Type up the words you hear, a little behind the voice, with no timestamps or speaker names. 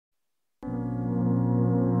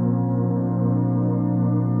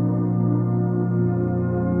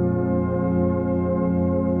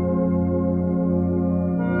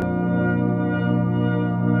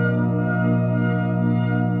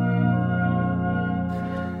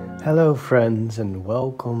Hello friends and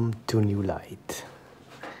welcome to New Light.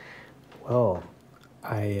 Well,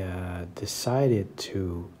 I decided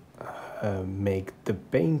to make the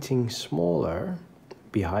painting smaller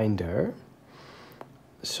behind her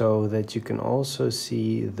so that you can also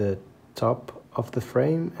see the top of the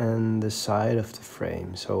frame and the side of the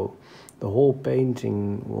frame. So the whole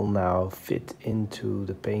painting will now fit into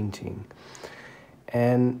the painting.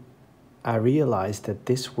 And I realized that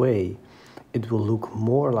this way it will look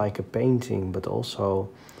more like a painting, but also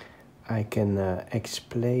I can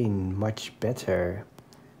explain much better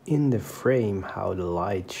in the frame how the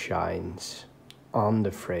light shines on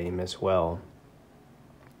the frame as well.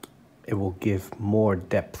 It will give more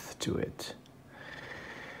depth to it.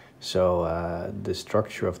 So the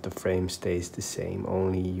structure of the frame stays the same,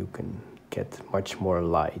 only you can get much more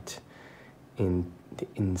light in the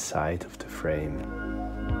inside of the frame.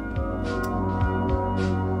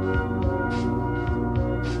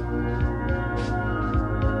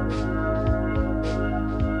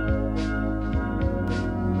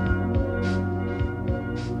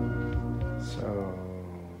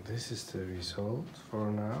 This is the result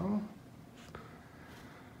for now.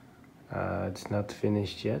 It's not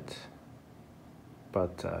finished yet,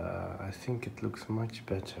 but I think it looks much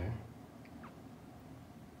better.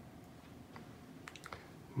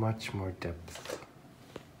 Much more depth.